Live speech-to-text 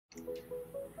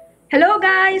Hello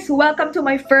guys! Welcome to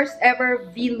my first ever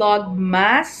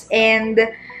Vlogmas. And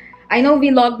I know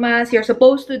Vlogmas, you're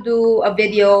supposed to do a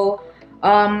video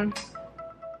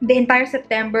the entire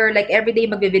September, like everyday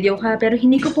magbe-video ka, pero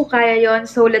hindi ko po kaya yon.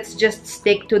 So let's just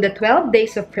stick to the 12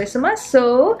 days of Christmas.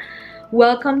 So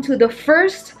welcome to the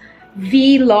first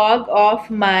vlog of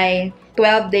my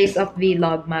 12 days of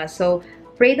Vlogmas. So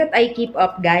pray that I keep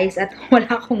up guys at wala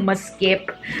akong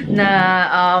ma-skip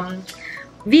na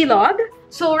vlog.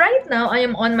 So right now, I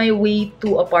am on my way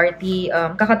to a party.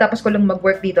 Kakatapos ko lang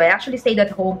mag-work dito. I actually stayed at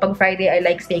home. Pag Friday, I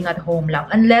like staying at home lang.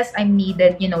 Unless I'm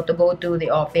needed, you know, to go to the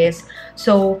office.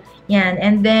 So, yan.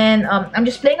 And then, I'm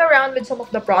just playing around with some of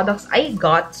the products I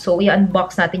got. So,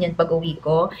 i-unbox natin yan pag-uwi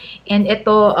ko. And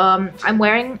ito, I'm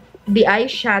wearing the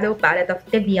eyeshadow palette of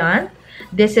TBJ.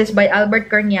 This is by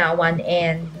Albert Carniawan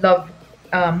and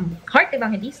Heart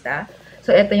Evangelista.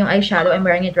 So, ito yung eyeshadow. I'm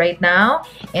wearing it right now.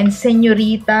 And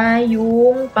Señorita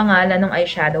yung pangalan ng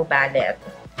eyeshadow palette.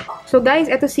 So, guys,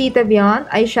 ito si TBJ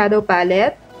eyeshadow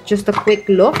palette. Just a quick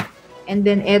look. And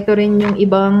then, ito rin yung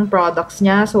ibang products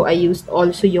niya. So, I used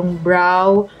also yung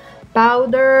brow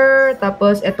powder.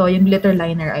 Tapos, ito yung glitter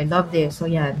liner. I love this. So,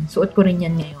 yan. Suot ko rin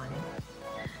yan ngayon.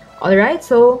 Alright,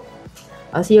 so,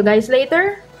 I'll see you guys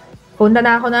later. Punta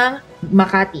na ako ng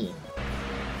Makati.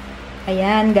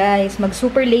 Ayan guys, mag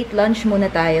super late lunch muna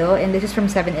tayo. And this is from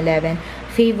 7-Eleven.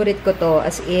 Favorite ko to,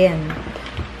 as in,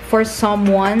 for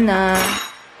someone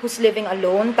who's living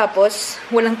alone, tapos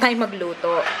walang time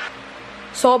magluto.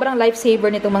 Sobrang lifesaver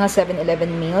nitong mga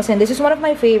 7-Eleven meals. And this is one of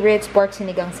my favorites, pork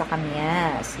sinigang sa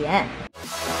kamyas. Yan.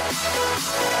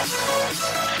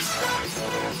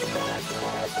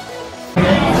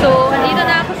 So, andito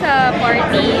na ako sa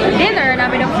party dinner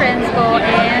namin ng friends ko.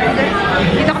 And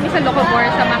dito kami sa Locobor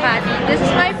sa Makati. This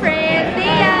is my friend,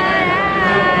 Tia!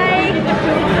 Hi!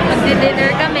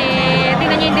 Magdi-dinner kami.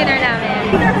 Tingnan niyo yung dinner namin.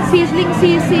 Sizzling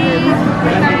sisig.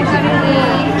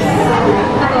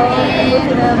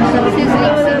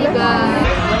 Sizzling sinigang.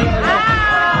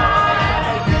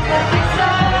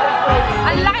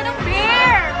 Ang laki ng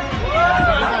beer!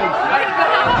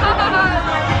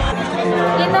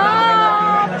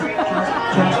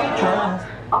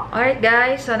 Alright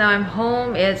guys, so now I'm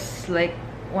home. It's like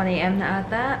 1 AM na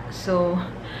ata. So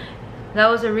that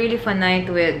was a really fun night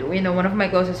with, you know, one of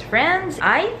my closest friends.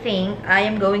 I think I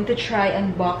am going to try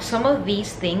and unbox some of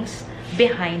these things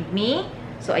behind me.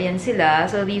 So ayan sila.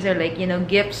 So these are like, you know,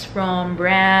 gifts from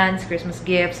brands, Christmas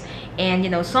gifts, and you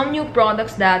know, some new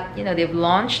products that, you know, they've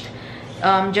launched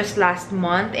just last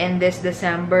month and this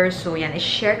December. So yan,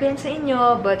 i-share ko yun sa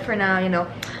inyo. But for now, you know,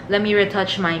 let me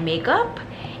retouch my makeup.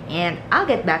 And I'll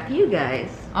get back to you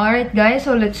guys. Alright guys,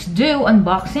 so let's do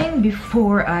unboxing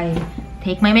before I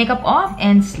take my makeup off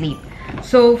and sleep.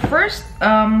 So first,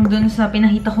 dun sa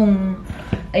pinakita kong,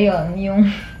 ayun,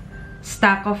 yung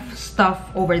stack of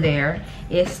stuff over there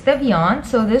is TBJ.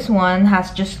 So this one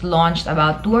has just launched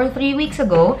about 2 or 3 weeks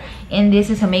ago. And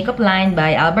this is a makeup line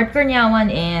by Albert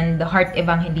Carniawan and Heart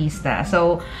Evangelista.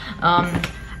 So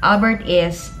Albert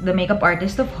is the makeup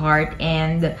artist of Heart,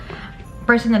 and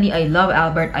personally, I love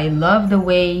Albert. I love the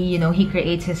way, you know, he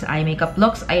creates his eye makeup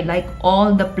looks. I like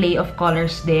all the play of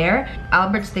colors there.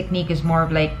 Albert's technique is more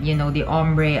of like, you know, the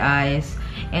ombre eyes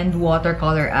and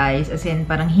watercolor eyes. As in,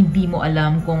 parang hindi mo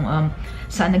alam kung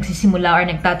saan nagsisimula or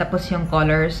nagtatapos yung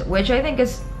colors. Which I think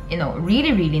is, you know,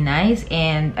 really, really nice.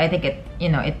 And I think it, you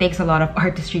know, it takes a lot of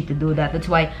artistry to do that. That's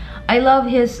why I love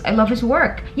his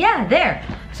work. Yeah, there.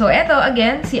 So, eto,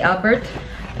 again, si Albert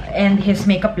and his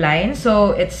makeup line.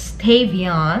 So it's TBJ.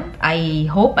 I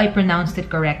hope I pronounced it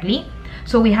correctly.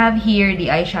 So we have here the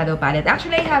eyeshadow palette.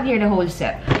 Actually, I have here the whole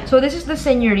set. So this is the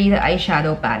Señorita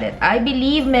eyeshadow palette. I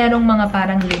believe merong mga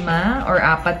parang 5 or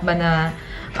 4 ba na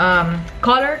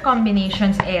color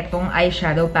combinations etong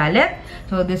eyeshadow palette.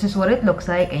 So this is what it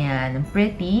looks like. Ayan,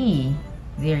 pretty.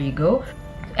 There you go.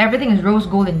 Everything is rose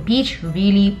gold and peach.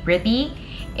 Really pretty.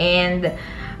 And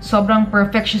sobrang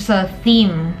perfect siya sa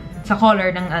theme, sa color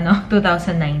ng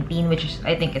 2019, which is,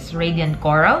 I think is Radiant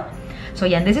Coral. So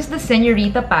yan, this is the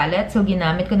Señorita palette. So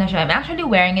ginamit ko na siya. I'm actually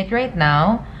wearing it right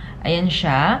now. Ayan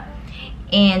siya.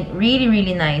 And really,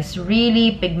 really nice.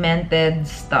 Really pigmented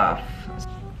stuff.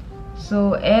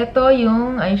 So eto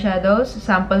yung eyeshadows.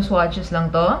 Sample swatches lang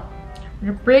to.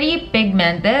 Pretty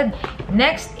pigmented.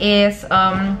 Next is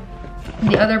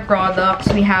the other products.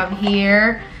 We have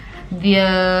here the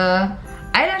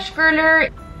eyelash curler.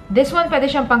 This one, pwede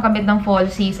siyang pangkabit ng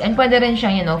falsies, and pwede rin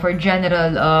siyang, you know, for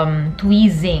general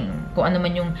tweezing. Kung ano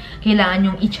man yung kailangan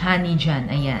yung itchani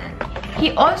dyan. Ayan.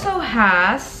 He also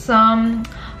has some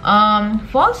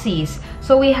falsies.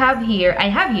 So, I have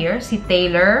here si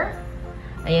Taylor.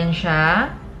 Ayan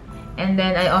siya. And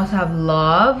then I also have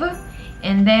Love.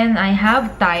 And then I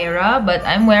have Tyra, but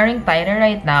I'm wearing Tyra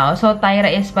right now. So Tyra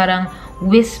is parang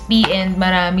wispy and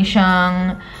marami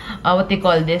siyang, what do you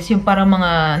call this? Yung parang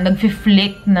mga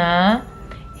nag-flick na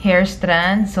hair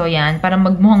strand. So yan, parang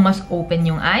magmukhang mas open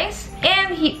yung eyes.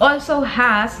 And he also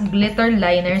has glitter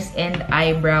liners and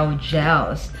eyebrow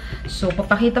gels. So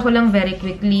papakita ko lang very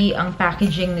quickly ang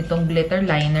packaging nitong glitter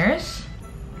liners.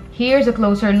 Here's a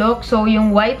closer look. So yung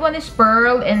white one is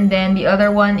pearl and then the other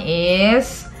one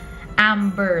is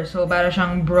amber. So para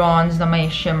siyang bronze na may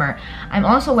shimmer. I'm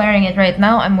also wearing it right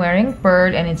now. I'm wearing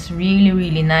pearl and it's really,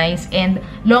 really nice. And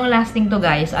long-lasting to,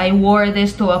 guys. I wore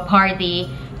this to a party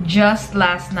just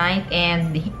last night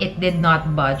and it did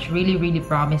not budge. Really, really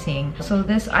promising. So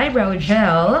this eyebrow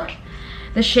gel,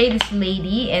 the shade is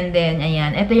Lady, and then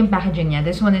ayan, ito yung packaging niya.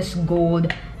 This one is gold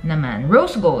naman.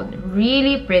 Rose gold.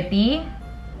 Really pretty.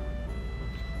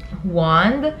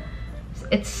 Wand.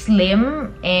 It's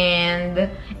slim and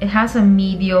it has a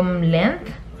medium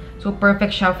length. So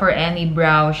perfect siya for any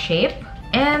brow shape.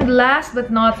 And last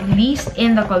but not least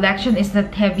in the collection is the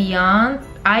Tevian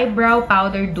Eyebrow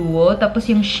Powder Duo. Tapos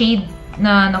yung shade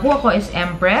na nakuha ko is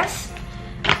Empress.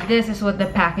 This is what the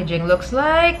packaging looks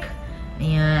like.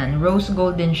 Ayan, rose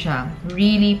gold din siya.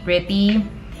 Really pretty.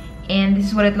 And this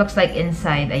is what it looks like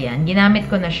inside. Ayan, ginamit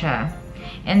ko na siya.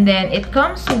 And then it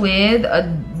comes with a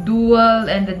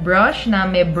dual-ended brush na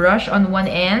may brush on one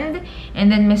end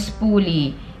and then may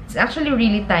spoolie. It's actually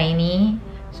really tiny.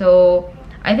 So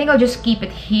I think I'll just keep it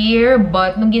here,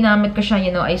 but nung ginamit ko siya, you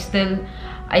know, I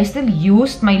still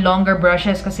used my longer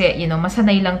brushes kasi, you know,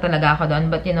 masanay lang talaga ako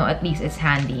doon, but you know, at least it's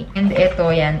handy. And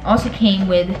ito, yan, also came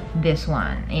with this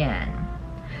one. Ayan.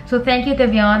 So thank you,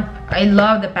 Tevian. I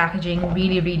love the packaging,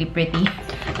 really, really pretty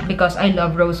because I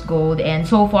love rose gold, and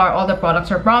so far all the products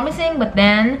are promising, but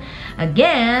then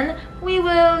again, we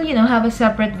will, you know, have a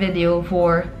separate video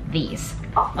for these.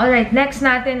 Alright, next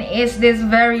natin is this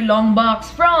very long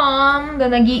box from the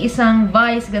nag-iisang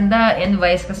Vice Ganda and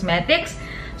Vice Cosmetics.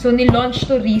 So, nilaunch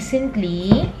to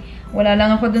recently. Wala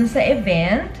lang ako dun sa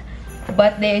event.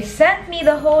 But they sent me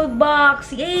the whole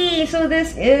box. Yay! So,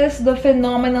 this is the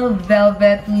Phenomenal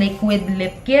Velvet Liquid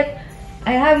Lip Kit.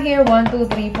 I have here 1, 2,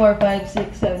 3, 4, 5,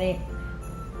 6, 7,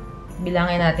 8.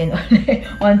 Bilangin natin ulit.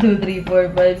 1, 2, 3, 4,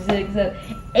 5, 6,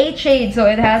 7, 8 shades. So,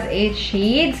 it has 8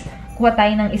 shades. Kuha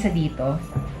tayo ng isa dito.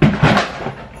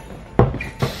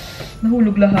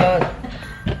 Nahulog lahat.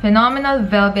 Phenomenal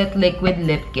Velvet Liquid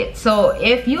Lip Kit. So,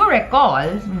 if you recall,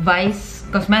 Vice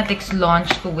Cosmetics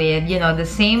launched with, you know, the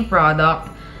same product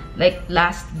like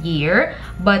last year,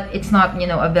 but it's not, you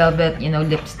know, a velvet, you know,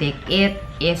 lipstick. It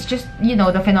is just, you know,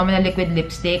 the Phenomenal Liquid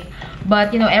Lipstick.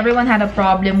 But, you know, everyone had a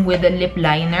problem with the lip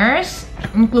liners,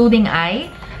 including I.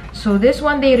 So, this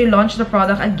one, they relaunched the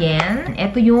product again.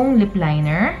 Ito yung lip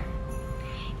liner.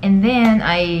 And then,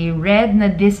 I read na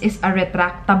this is a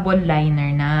retractable liner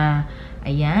na.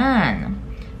 Ayan.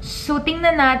 So,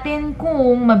 tingnan natin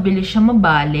kung mabilis siya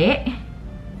mabali.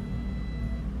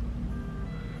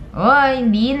 Oh,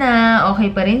 hindi na. Okay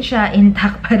pa rin siya.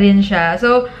 Intact pa rin siya.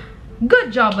 So,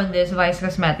 good job on this, Vice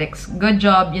Cosmetics. Good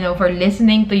job, you know, for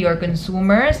listening to your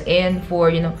consumers and for,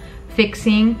 you know,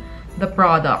 fixing the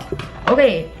product.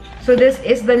 Okay. So, this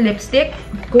is the lipstick.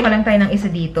 Kuha lang tayo ng isa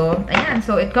dito. Ayan.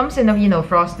 So, it comes in a, you know,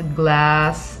 frosted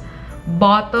glass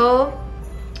bottle.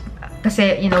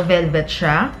 Kasi, you know, velvet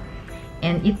siya.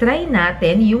 And itry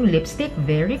natin yung lipstick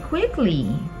very quickly.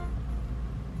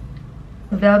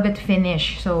 Velvet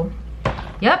finish. So,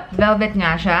 yep, velvet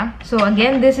nga siya. So,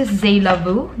 again, this is Zayla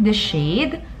Vu, the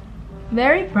shade.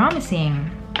 Very promising.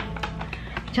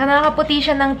 Tsaka nakakaputi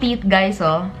siya ng teeth, guys,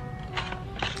 oh.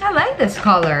 I like this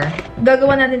color.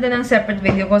 Gagawa natin ito ng separate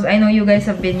video because I know you guys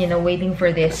have been, you know, waiting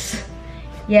for this.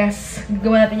 Yes,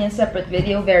 gagawa natin yung separate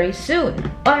video very soon.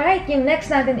 Alright, yung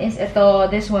next natin is ito,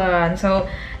 this one.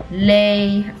 So,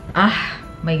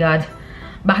 my God.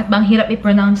 Bakit bang hirap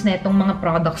i-pronounce na itong mga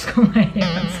products ko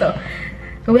ngayon? So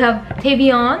we have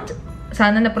Tevian.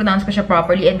 Sana na-pronounce ko siya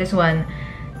properly. And this one,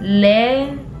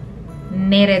 Le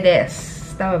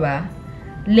Neredes. Tama ba?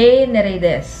 Le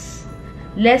Neredes.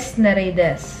 Les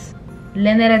Neredes.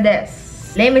 Le Neredes.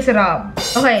 Les Miserables.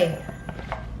 Okay.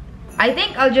 I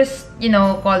think I'll just, you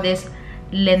know, call this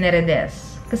Le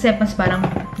Neredes. Kasi mas parang,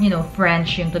 you know,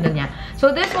 French yung tunog niya.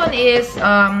 So this one is,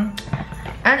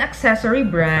 an accessory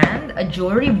brand, a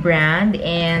jewelry brand,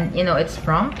 and you know, it's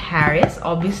from Paris,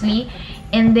 obviously.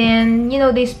 And then, you know,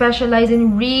 they specialize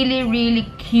in really, really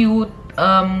cute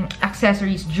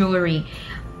accessories, jewelry.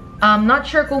 Not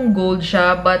sure kung gold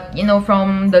siya, but you know,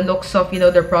 from the looks of, you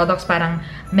know, their products, parang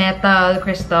metal,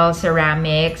 crystal,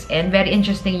 ceramics, and very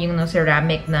interesting yung no,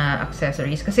 ceramic na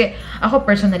accessories. Kasi ako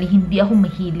personally, hindi ako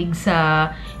mahilig sa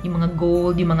yung mga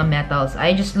gold, yung mga metals.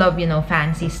 I just love, you know,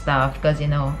 fancy stuff because, you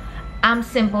know, I'm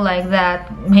simple like that.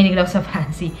 Mahilig lang sa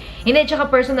fancy. Hindi, tsaka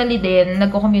personally din,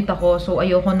 nagko-commute ako. So,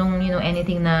 ayoko nung, you know,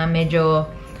 anything na medyo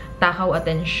takaw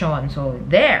atensyon. So,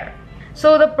 there.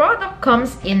 So, the product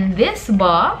comes in this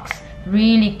box.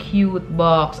 Really cute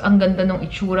box. Ang ganda nung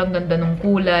itsura, ang ganda nung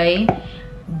kulay.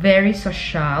 Very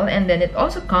social. And then, it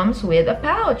also comes with a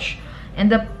pouch. And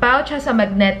the pouch has a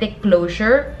magnetic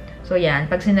closure. So,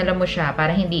 yan. Pag sinala mo siya, para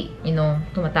hindi, you know,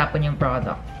 tumatapon yung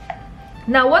product.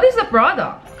 Now, what is the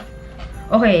product?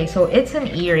 Okay, so it's an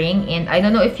earring, and I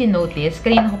don't know if you noticed,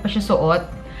 kanina ko pa siya suot.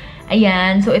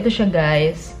 Ayan, so ito siya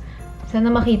guys. Sana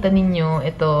makita ninyo,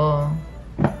 ito.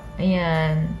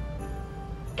 Ayan.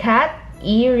 Cat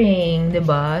earring,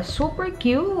 diba? Super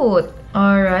cute.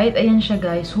 Alright, ayan siya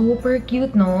guys. Super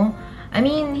cute, no? I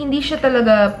mean, hindi siya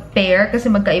talaga pair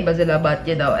kasi magkaiba sila, but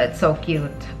you know, it's so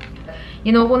cute. You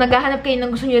know, kung naghahanap kayo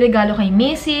ng gusto nyo regalo kay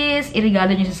Mrs.,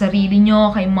 iregalo nyo sa sarili nyo,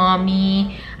 kay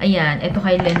mommy. Ayan, ito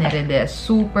kay Leneredes.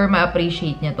 Super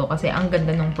ma-appreciate niya to kasi ang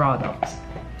ganda ng products.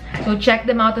 So, check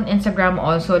them out on Instagram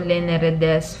also,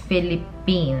 Leneredes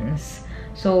Philippines.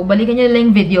 So, balikan nyo lang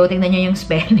yung video, tingnan nyo yung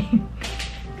spelling.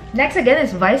 Next again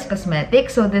is Vice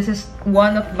Cosmetics. So, this is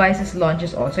one of Vice's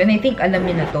launches also. And I think alam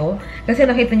niyo na to. Kasi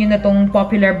nakita nyo na tong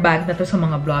popular bag na to sa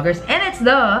mga vloggers. And it's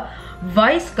the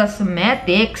Vice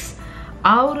Cosmetics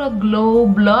Aura Glow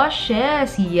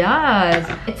Blushes. Yes!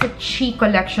 It's a cheek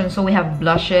collection. So, we have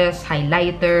blushes,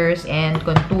 highlighters, and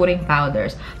contouring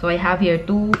powders. So, I have here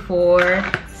 2, 4,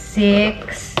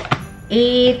 6,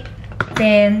 8,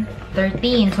 10,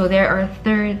 13. So, there are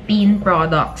 13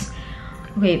 products.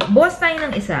 Okay, bukas tayo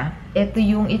ng isa. Ito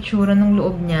yung itsura ng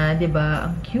loob niya,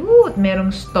 diba? Ang cute! Merong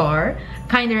star.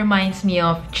 Kinda reminds me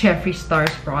of Jeffree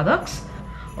Star's products.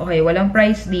 Okay, walang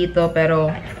price dito, pero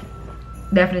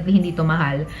definitely hindi to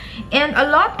mahal. And a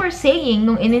lot were saying,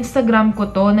 nung in-Instagram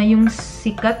ko to, na yung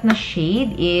sikat na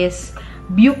shade is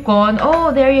Bucon.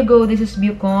 Oh, there you go. This is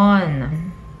Bucon.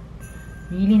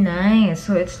 Really nice.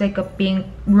 So, it's like a pink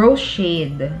rose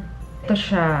shade. Ito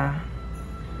siya.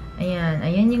 Ayan.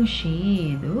 Ayan yung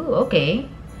shade. Ooh, okay.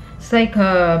 It's like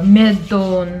a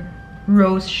mid-tone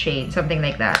rose shade. Something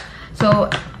like that.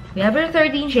 So, we have our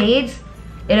 13 shades.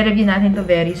 I-review natin to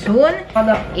very soon.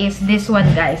 Product is this one,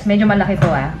 guys. Medyo malaki to,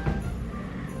 ah.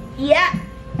 Yeah!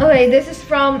 Okay, this is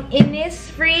from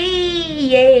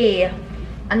Innisfree! Yay!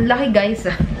 Ang laki, guys,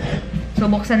 ah. So,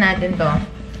 buksan natin to.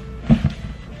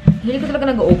 Hindi ko talaga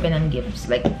nag-open ng gifts.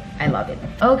 Like, I love it.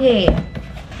 Okay.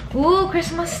 Ooh,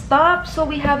 Christmas stuff. So,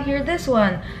 we have here this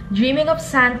one. Dreaming of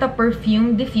Santa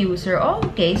Perfume Diffuser. Oh,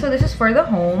 okay. So, this is for the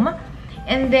home.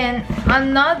 And then,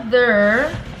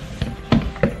 another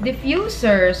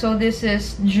diffuser. So, this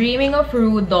is Dreaming of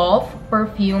Rudolph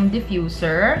Perfume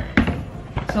Diffuser.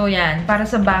 So, yan. Para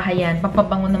sa bahay yan.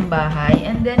 Papabango ng bahay.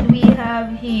 And then, we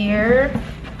have here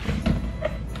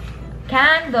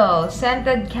candle.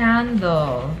 Scented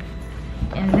candle.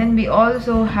 And then, we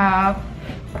also have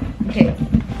okay,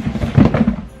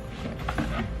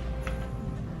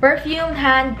 perfumed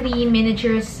hand cream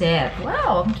miniature set.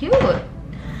 Wow, cute.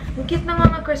 Ang cute ng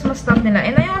mga Christmas stuff nila.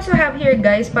 And I also have here,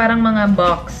 guys, parang mga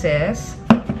boxes.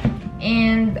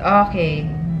 And, okay,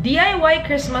 DIY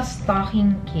Christmas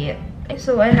stocking kit.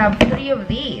 So, I have 3 of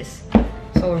these.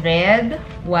 So, red,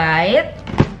 white,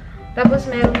 tapos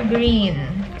merong green.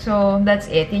 So, that's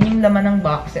it. Yun yung laman ng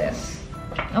boxes.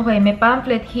 Okay, may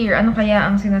pamphlet here. Ano kaya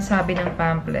ang sinasabi ng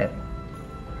pamphlet?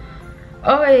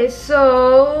 Okay,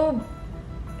 so,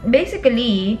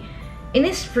 basically,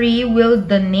 Innisfree will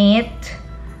donate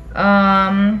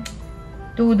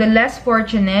to the less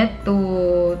fortunate,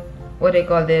 to what do you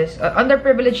call this,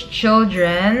 underprivileged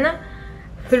children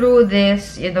through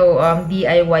this, you know,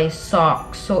 DIY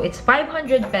socks. So it's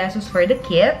 500 pesos for the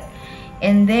kit,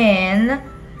 and then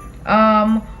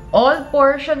all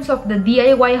portions of the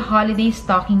DIY holiday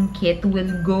stocking kit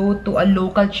will go to a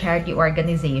local charity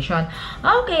organization.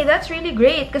 Okay, that's really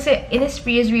great kasi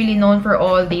Innisfree is really known for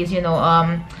all these, you know,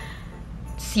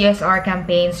 CSR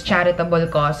campaigns, charitable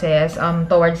causes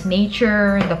towards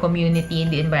nature, the community,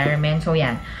 the environment. So,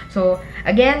 yan. So,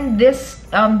 again, this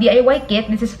DIY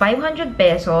kit, this is 500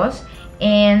 pesos.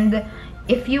 And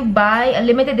if you buy a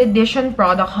limited edition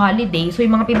product holiday, so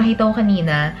yung mga pinakita ko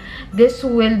kanina, this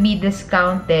will be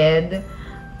discounted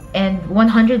and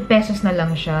 100 pesos na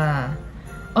lang siya.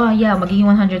 Oh, yeah, magiging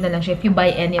 100 na lang siya if you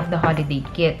buy any of the holiday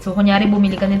kit. So, kunyari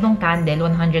bumili ka nitong candle,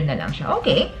 100 na lang siya.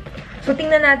 Okay. So,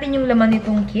 tingnan natin yung laman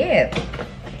nitong kit.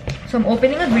 So, I'm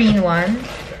opening a green one.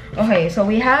 Okay, so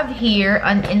we have here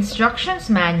an instructions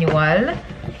manual.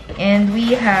 And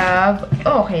we have,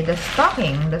 oh, okay, the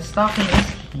stocking. The stocking is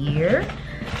here.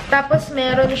 Tapos,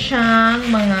 meron siyang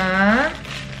mga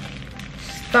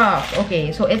stuff.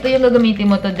 Okay, so ito yung gagamitin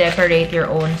mo to decorate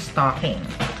your own stocking.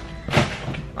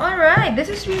 Alright, this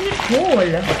is really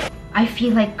cool. I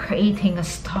feel like creating a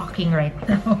stocking right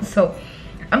now. So,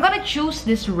 I'm gonna choose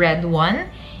this red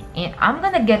one. And I'm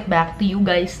gonna get back to you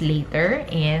guys later.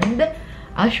 And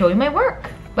I'll show you my work.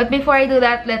 But before I do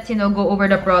that, let's, go over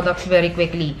the products very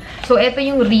quickly. So, ito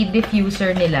yung reed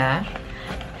diffuser nila.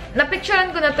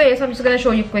 Napicturean ko na to so I'm just gonna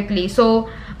show you quickly.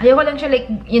 So, ayoko lang siya like,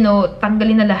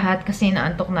 tanggalin na lahat kasi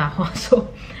naantok na ako. So,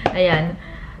 ayan.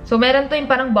 So, meron to yung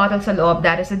parang bottle sa loob.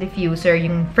 That is a diffuser,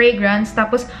 yung fragrance.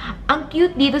 Tapos, ang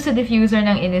cute dito sa diffuser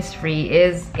ng Innisfree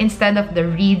is, instead of the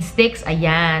reed sticks,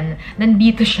 ayan,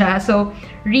 nandito siya. So,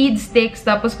 reed sticks,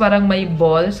 tapos parang may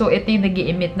ball. So, ito yung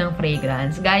nag-i-emit ng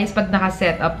fragrance. Guys, pag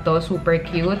naka-set up to, super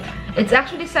cute. It's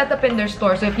actually set up in their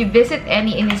store. So, if you visit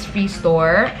any Innisfree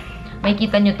store,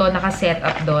 makikita nyo to, naka-set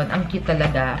up doon. Ang cute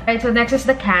talaga. Alright, so next is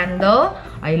the candle.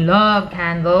 I love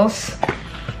candles.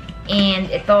 And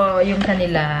ito yung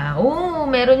kanila. Oh,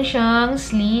 meron siyang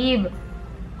sleeve.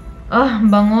 Ah,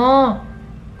 bango.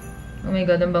 Oh my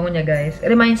god, ang bango niya, guys. It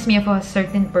reminds me of a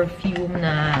certain perfume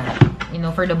na,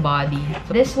 for the body.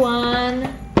 So this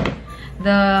one,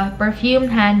 the perfume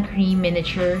hand cream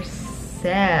miniature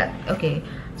set. Okay.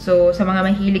 So, sa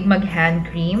mga mahilig mag-hand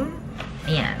cream,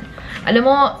 ayan. Alam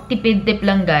mo, tipid-tip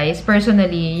lang, guys.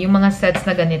 Personally, yung mga sets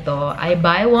na ganito, I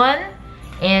buy one,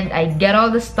 and I get all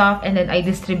the stuff and then I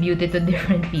distribute it to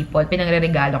different people.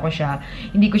 Pinangre-regalo ko siya.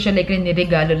 Hindi ko siya like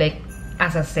rinirigalo like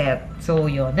as a set. So,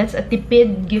 yun. That's a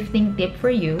tipid gifting tip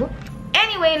for you.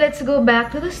 Anyway, let's go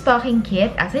back to the stocking kit.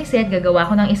 As I said, gagawa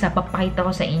ko ng isa. Papakita ko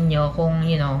sa inyo kung,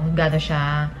 gano'n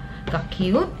siya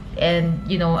ka-cute. And,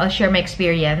 I'll share my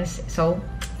experience. So,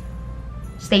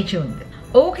 stay tuned.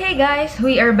 Okay, guys.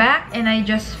 We are back and I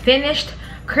just finished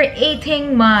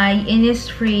creating my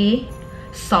Innisfree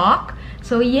sock.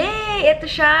 So, yay! Ito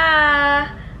siya!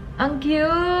 Ang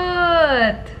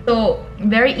cute! So,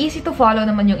 very easy to follow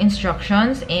naman yung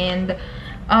instructions. And,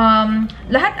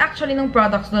 lahat actually ng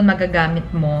products doon magagamit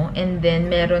mo. And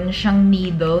then, meron siyang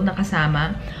needle na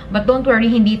kasama. But don't worry,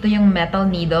 hindi ito yung metal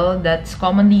needle that's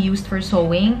commonly used for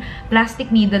sewing.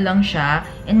 Plastic needle lang siya.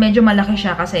 And medyo malaki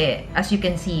siya kasi, as you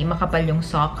can see, makapal yung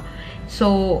sock.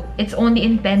 So, it's only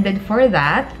intended for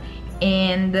that.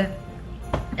 And,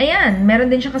 ayan,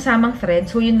 meron din siya kasamang thread.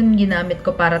 So, yun yung ginamit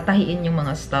ko para tahiin yung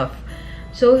mga stuff.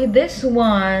 So, this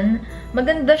one,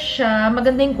 maganda siya.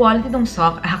 Maganda yung quality ng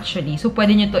sock, actually. So,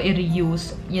 pwede nyo to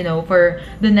i-reuse, for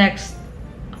the next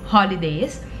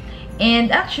holidays.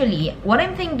 And actually, what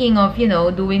I'm thinking of,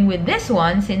 doing with this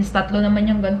one, since tatlo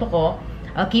naman yung ganito ko,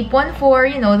 I'll keep one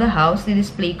for, the house.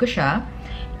 I-display ko siya.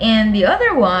 And the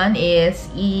other one is,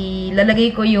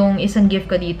 ilalagay ko yung isang gift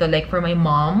ko dito, like for my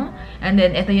mom. And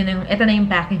then, ito na yung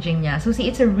packaging niya. So, see,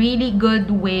 it's a really good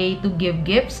way to give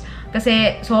gifts.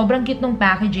 Kasi, sobrang cute ng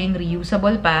packaging,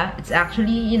 reusable pa. It's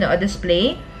actually, a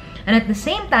display. And at the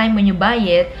same time, when you buy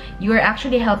it, you are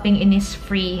actually helping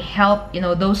Innisfree help,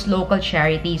 those local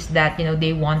charities that,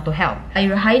 they want to help. I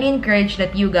highly encourage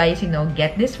that you guys,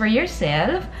 get this for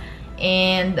yourself.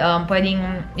 And,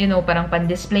 pwedeng, parang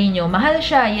pan-display nyo. Mahal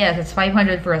siya, yes, it's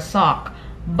 500 for a sock.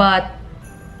 But,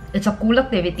 it's a cool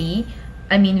activity.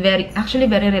 I mean, actually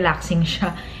very relaxing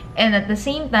siya. And at the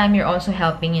same time, you're also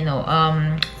helping,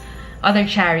 other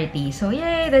charities. So,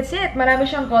 yay, that's it. Marami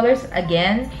siyang colors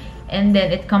again. And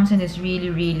then, it comes in this really,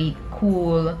 really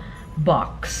cool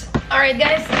box. Alright,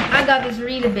 guys, I got this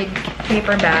really big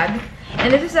paper bag. And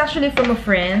this is actually from a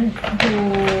friend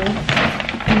who,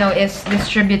 is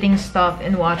distributing stuff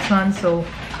in Watson. So,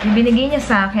 yung binigay niya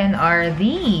sa akin are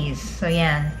these. So,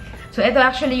 yan. So, ito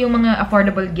actually yung mga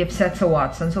affordable gift sets sa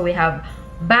Watson. So, we have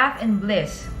Bath and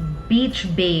Bliss Beach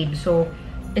Babe. So,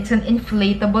 it's an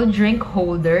inflatable drink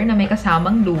holder na may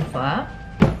kasamang lufa.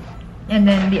 And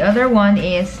then, the other one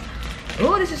is,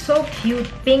 oh, this is so cute.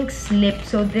 Pink slip.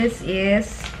 So, this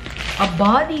is a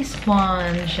body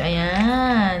sponge.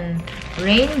 Ayan.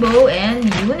 Rainbow and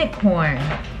unicorn.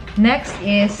 Next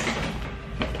is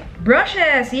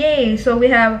brushes. Yay! So,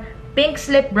 we have pink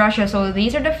slip brushes. So,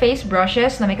 these are the face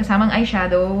brushes na may kasamang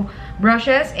eyeshadow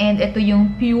brushes. And ito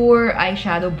yung pure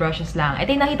eyeshadow brushes lang.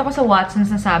 Ito yung nakita ko sa Watsons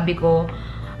na sabi ko,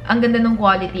 ang ganda ng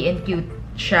quality and cute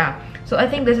siya. So, I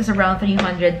think this is around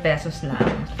 300 pesos lang.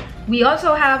 We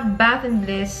also have Bath and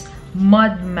Bliss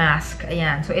Mud Mask.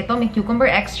 Ayan. So, ito may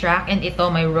cucumber extract and ito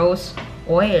may rose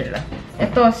oil.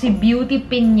 Ito, si Beauty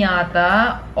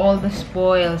Piñata. All the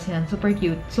spoils. Yan, super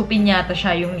cute. So, piñata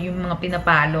siya, yung mga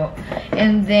pinapalo.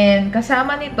 And then,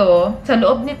 kasama nito, sa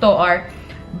loob nito are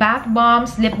bath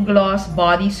bombs, lip gloss,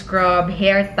 body scrub,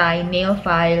 hair tie, nail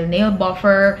file, nail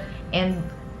buffer, and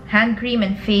hand cream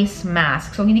and face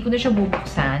mask. So, hindi ko na siya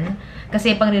bubuksan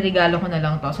kasi pang-regalo ko na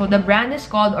lang to. So, the brand is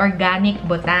called Organic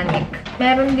Botanic.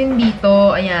 Meron din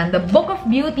dito, ayan, the Book of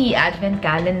Beauty Advent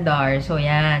Calendar. So,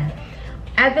 ayan.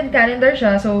 Advent calendar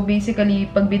siya. So, basically,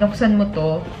 pag binuksan mo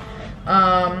to,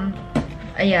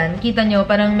 ayan, kita nyo,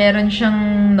 parang meron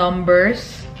siyang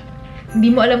numbers.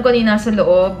 Hindi mo alam kung ano yung nasa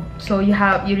loob. So, you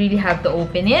really have to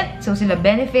open it. So, sila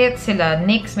benefits, sila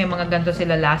NYX, may mga ganito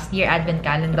sila last year, Advent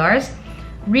calendars.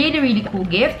 Really, really cool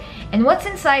gift. And what's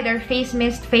inside are face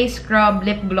mist, face scrub,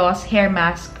 lip gloss, hair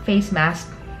mask, face mask,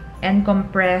 and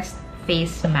compressed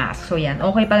face mask. So, yan.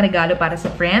 Okay pang regalo para sa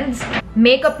friends.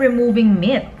 Makeup removing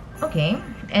mitt. Okay.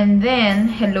 And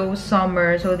then, Hello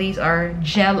Summer. So, these are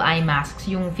gel eye masks.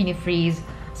 Yung fini-freeze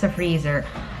sa freezer.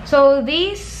 So,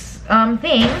 these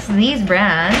these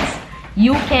brands,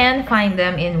 you can find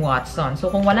them in Watson. So,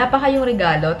 kung wala pa kayong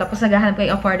regalo, tapos naghahanap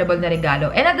kayo affordable na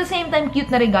regalo, and at the same time, cute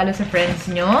na regalo sa friends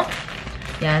nyo,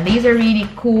 yan, these are really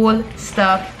cool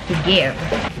stuff to give.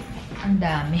 Ang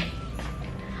dami.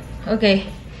 Okay.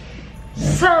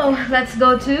 So, let's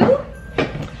go to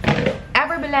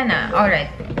Belena. Alright.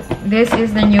 This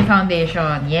is the new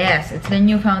foundation. Yes, it's the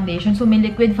new foundation. So, may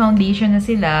liquid foundation na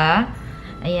sila.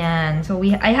 Ayan. So,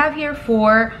 I have here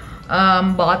 4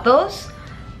 bottles.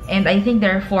 And I think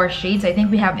there are 4 shades. I think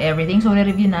we have everything. So,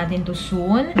 re-review natin to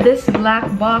soon. This black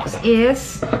box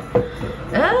is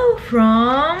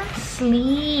from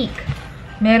Sleek.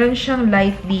 Meron siyang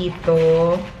light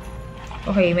dito.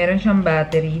 Okay, meron siyang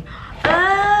battery.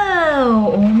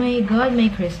 Oh my God.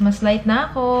 May Christmas light na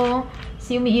ako.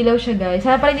 See, umiilaw siya, guys.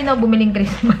 Sana pala hindi na ako bumiling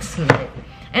Christmas light.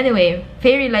 Anyway,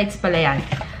 fairy lights pala yan.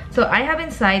 So, I have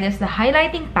inside is the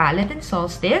highlighting palette in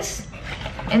Solstice.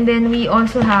 And then, we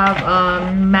also have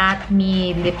Matte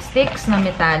Me lipsticks na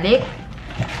metallic.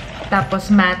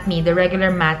 Tapos, Matte Me, the regular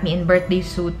Matte Me in Birthday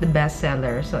Suit, the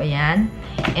bestseller. So, ayan.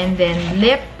 And then,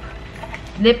 lip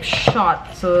shot.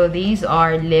 So, these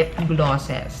are lip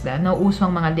glosses. Nauuso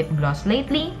ang mga lip gloss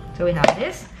lately. So, we have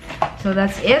this. So,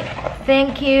 that's it.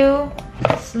 Thank you,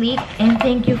 Sleek. And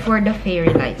thank you for the fairy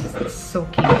lights. It's so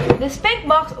cute. This pink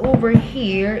box over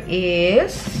here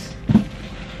is...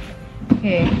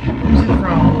 Okay, where's it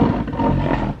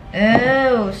from?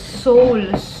 Oh,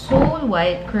 Soul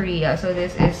White Korea. So,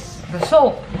 this is the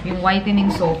soap. Yung whitening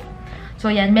soap.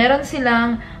 So, yan. Meron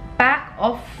silang pack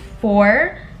of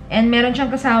 4. And meron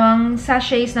siyang kasawang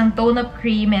sachets ng tone-up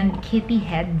cream and kitty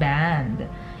headband.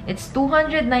 It's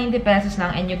 290 pesos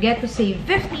lang and you get to save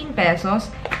 15 pesos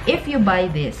if you buy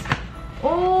this.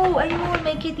 Oh, ayun,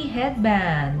 may kitty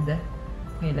headband.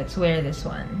 Okay, let's wear this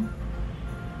one.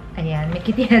 Ayan, may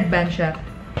kitty headband siya.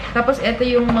 Tapos, ito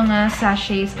yung mga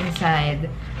sachets inside.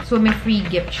 So, may free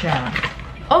gift siya.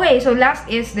 Okay, so last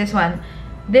is this one.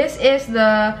 This is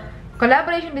the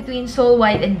collaboration between Soul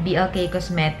White and BLK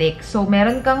Cosmetics. So,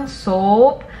 meron kang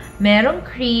soap, meron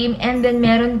cream, and then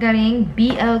meron ka ring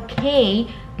BLK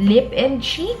lip and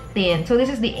cheek tint. So, this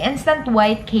is the Instant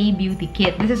White K Beauty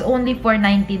Kit. This is only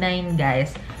 $4.99,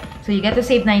 guys. So, you get to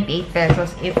save 98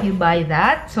 pesos if you buy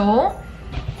that. So,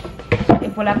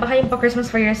 if wala pa kayong pa-Christmas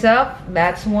for yourself,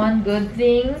 that's one good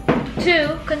thing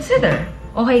to consider.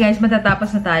 Okay, guys,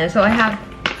 matatapos na tayo. So, I have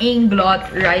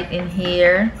Inglot right in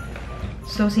here.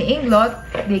 So, si Inglot,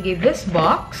 they gave this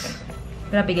box.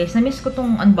 Grabe, guys, na-miss ko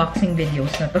tong unboxing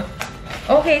videos na to.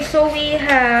 Okay, so we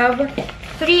have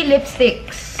 3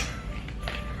 lipsticks.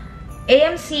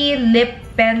 AMC Lip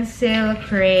Pencil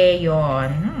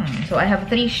Crayon. So, I have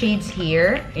 3 shades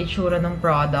here. Itsura ng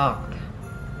product.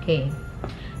 Okay.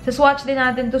 So, swatch din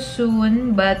natin to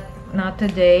soon, but not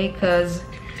today because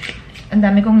ang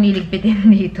dami kong liligpitin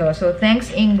dito. So,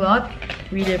 thanks, Inglot.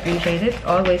 Really appreciate it.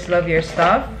 Always love your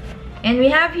stuff. And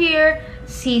we have here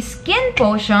Skin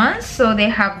Potions. So, they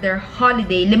have their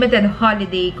limited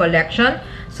holiday collection.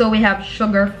 So, we have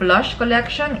Sugar Flush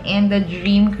collection and the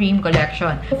Dream Cream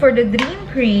collection. For the Dream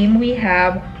Cream, we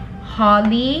have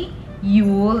Holly,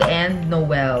 Yule, and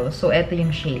Noel. So, ito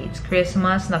yung shades.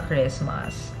 Christmas na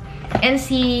Christmas. And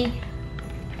si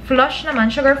Flush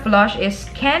naman, Sugar Flush is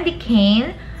Candy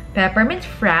Cane, Peppermint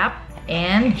Frap,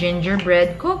 and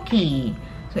Gingerbread Cookie.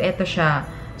 So, ito siya.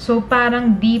 So,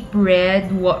 parang deep red,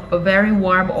 very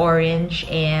warm orange,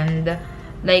 and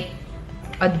like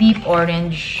a deep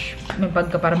orange, may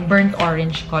pagka parang burnt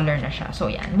orange color na siya. So,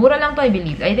 yan. Mura lang to, I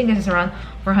believe. I think this is around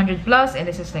 400 plus, and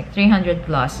this is like 300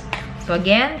 plus. So,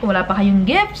 again, kung wala pa kayong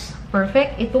gifts,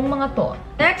 perfect itong mga to.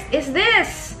 Next is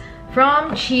this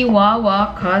from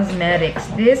Chihuahua Cosmetics.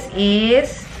 This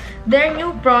is their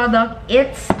new product.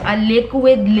 It's a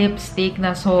liquid lipstick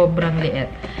na sobrang liit.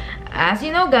 As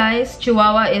you know guys,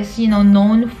 Chihuahua is, you know,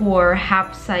 known for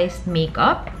half-sized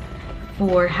makeup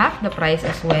for half the price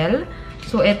as well.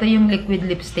 So, ito yung liquid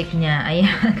lipstick niya.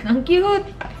 Ayan. Ang cute!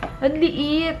 Ang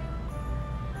liit!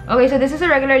 Okay, so this is a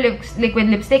regular liquid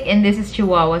lipstick and this is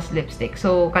Chihuahua's lipstick.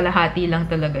 So, kalahati lang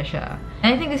talaga siya.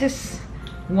 And I think this is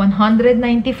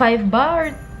 195 ba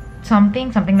or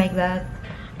something like that.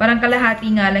 Parang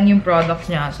kalahati nga lang yung products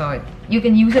niya. So, you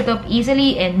can use it up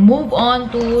easily and move on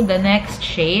to the next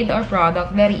shade or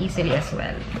product very easily as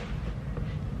well.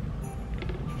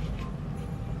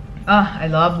 Ah, I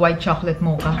love white chocolate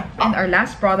mocha. And our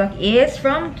last product is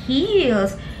from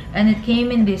Kiehl's. And it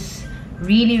came in this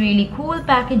really cool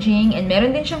packaging. And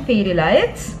meron din siyang fairy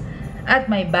lights. At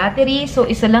may battery. So,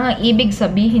 isa lang ang ibig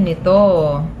sabihin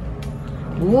nito.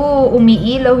 Ooh,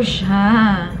 umiilaw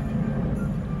siya.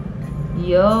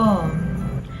 Yo.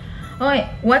 Okay,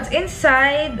 what's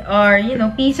inside are, you know,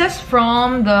 pieces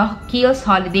from the Kiehl's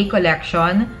Holiday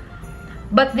Collection.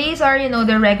 But these are, you know,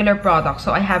 the regular products.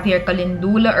 So, I have here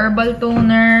Calendula Herbal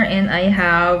Toner. And I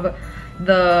have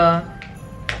the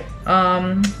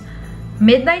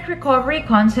Midnight Recovery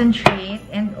Concentrate.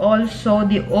 And also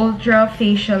the Ultra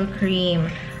Facial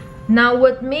Cream. Now,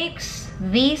 what makes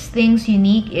these things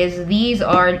unique is these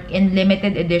are in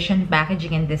limited edition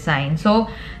packaging and design. So,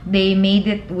 they made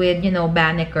it with, you know,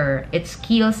 Banneker. It's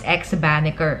Kiehl's X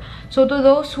Banneker. So, to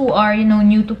those who are, you know,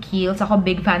 new to Kiehl's, ako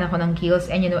big fan ako ng Kiehl's.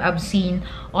 And, you know, I've seen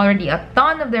already a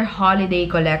ton of their holiday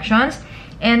collections.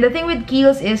 And the thing with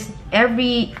Kiehl's is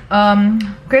every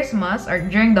Christmas or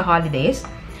during the holidays,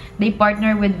 they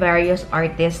partner with various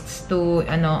artists to,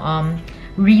 you know,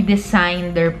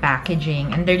 redesign their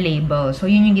packaging and their label. So,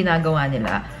 yun yung ginagawa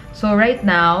nila. So, right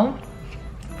now,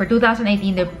 for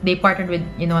 2018, they partnered with,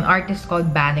 you know, an artist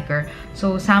called Banneker.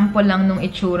 So, sample lang nung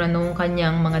itsura nung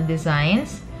kanyang mga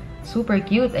designs. Super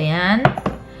cute. Ayan.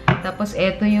 Tapos,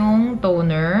 ito yung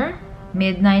toner.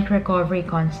 Midnight Recovery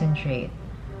Concentrate.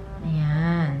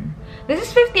 Ayan. This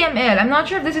is 50 ml. I'm not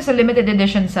sure if this is a limited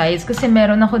edition size kasi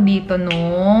meron ako dito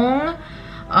nung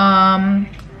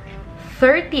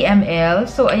 30 ml.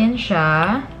 So, ayan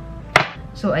siya.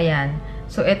 So, ayan.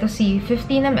 So, ito si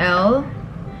 15 ml.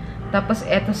 Tapos,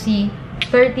 ito si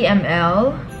 30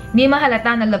 ml. Hindi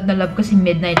mahalata na love ko si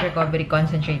Midnight Recovery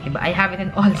Concentrate, diba? I have it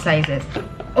in all sizes.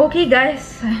 Okay,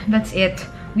 guys. That's it.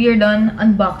 We are done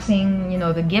unboxing, you know,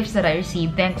 the gifts that I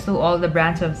received. Thanks to all the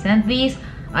brands who have sent these.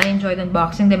 I enjoyed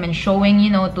unboxing them and showing,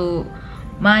 you know, to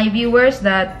my viewers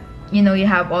that, you know, you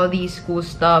have all these cool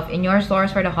stuff in your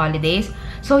stores for the holidays.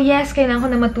 So, yes, kailangan ko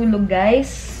na matulog,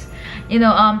 guys. You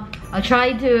know, I'll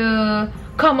try to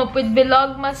come up with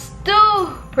Vlogmas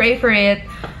too. Pray for it.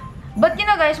 But, you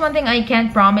know, guys, one thing I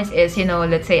can't promise is, you know,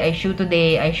 let's say I shoot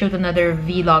today, I shoot another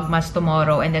Vlogmas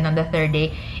tomorrow, and then on the third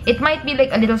day, it might be like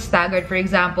a little staggered. For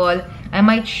example, I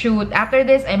might shoot, after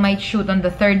this, I might shoot on the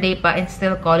third day pa and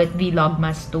still call it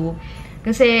Vlogmas 2.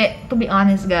 Kasi, to be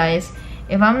honest, guys,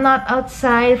 if I'm not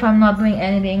outside, if I'm not doing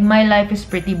anything, my life is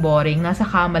pretty boring. Nasa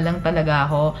kama lang talaga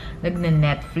ako,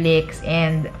 nagne-Netflix,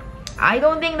 and I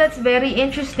don't think that's very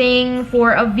interesting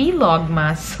for a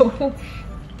Vlogmas. So,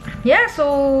 yeah,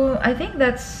 so I think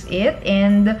that's it,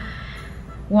 and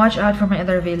watch out for my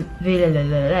other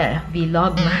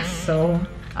Vlogmas. So,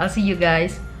 I'll see you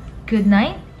guys. Good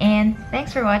night, and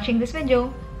thanks for watching this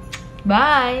video.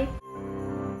 Bye!